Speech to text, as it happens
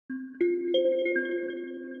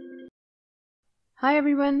Hi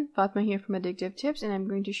everyone, Fatma here from Addictive Tips, and I'm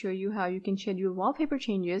going to show you how you can schedule wallpaper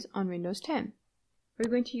changes on Windows 10. We're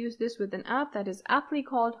going to use this with an app that is aptly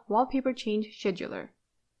called Wallpaper Change Scheduler.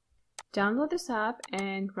 Download this app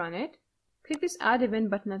and run it. Click this Add Event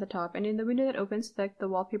button at the top, and in the window that opens, select the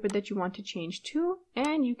wallpaper that you want to change to,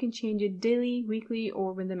 and you can change it daily, weekly,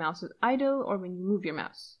 or when the mouse is idle, or when you move your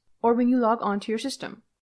mouse, or when you log on to your system.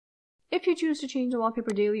 If you choose to change the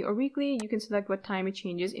wallpaper daily or weekly, you can select what time it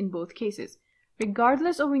changes in both cases.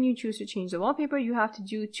 Regardless of when you choose to change the wallpaper, you have to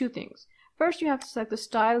do two things. First, you have to select the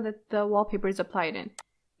style that the wallpaper is applied in.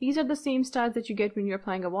 These are the same styles that you get when you're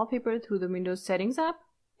applying a wallpaper through the Windows Settings app,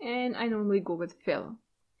 and I normally go with Fill.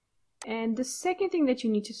 And the second thing that you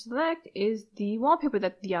need to select is the wallpaper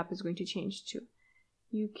that the app is going to change to.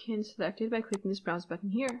 You can select it by clicking this Browse button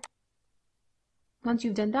here. Once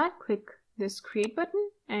you've done that, click this Create button,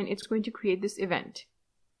 and it's going to create this event.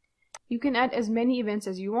 You can add as many events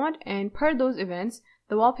as you want, and per those events,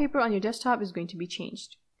 the wallpaper on your desktop is going to be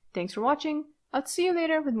changed. Thanks for watching. I'll see you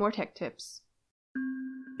later with more tech tips.